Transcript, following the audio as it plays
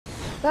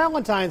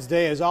Valentine's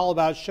Day is all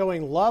about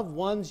showing loved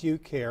ones you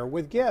care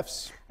with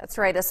gifts. That's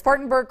right. A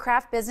Spartanburg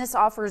craft business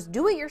offers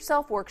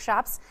do-it-yourself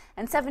workshops,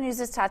 and 7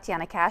 News'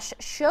 Tatiana Cash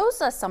shows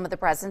us some of the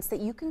presents that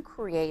you can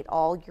create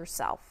all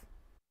yourself.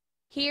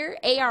 Here,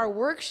 AR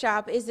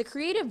Workshop is a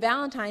creative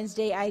Valentine's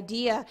Day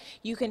idea.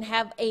 You can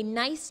have a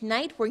nice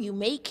night where you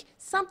make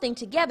something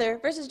together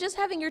versus just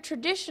having your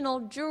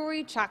traditional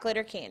jewelry, chocolate,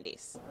 or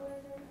candies.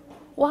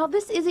 While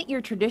this isn't your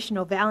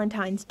traditional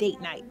Valentine's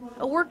date night,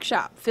 a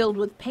workshop filled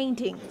with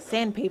painting,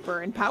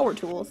 sandpaper, and power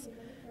tools,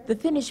 the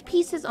finished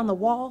pieces on the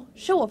wall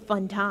show a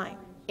fun time.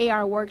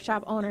 AR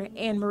Workshop owner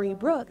Anne-Marie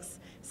Brooks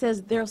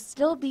says there'll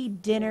still be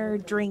dinner,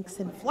 drinks,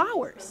 and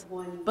flowers,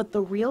 but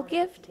the real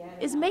gift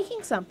is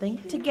making something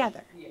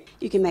together.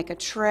 You can make a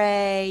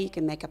tray, you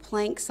can make a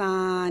plank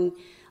sign,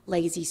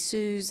 Lazy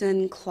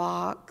Susan,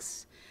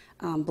 clocks,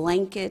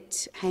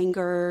 blanket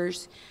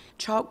hangers,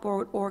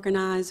 chalkboard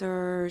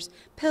organizers,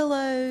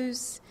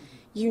 pillows,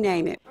 you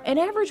name it. An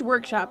average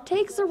workshop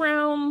takes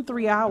around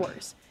 3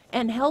 hours,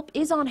 and help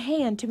is on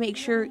hand to make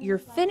sure your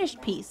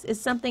finished piece is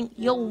something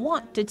you'll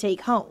want to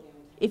take home.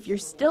 If you're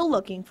still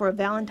looking for a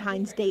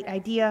Valentine's date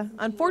idea,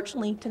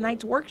 unfortunately,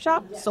 tonight's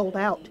workshop sold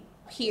out.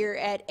 Here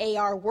at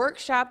AR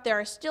Workshop, there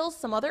are still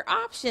some other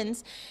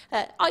options.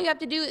 All you have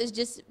to do is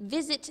just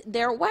visit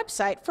their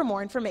website for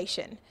more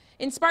information.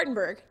 In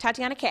Spartanburg,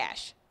 Tatiana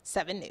Cash,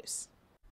 7 News.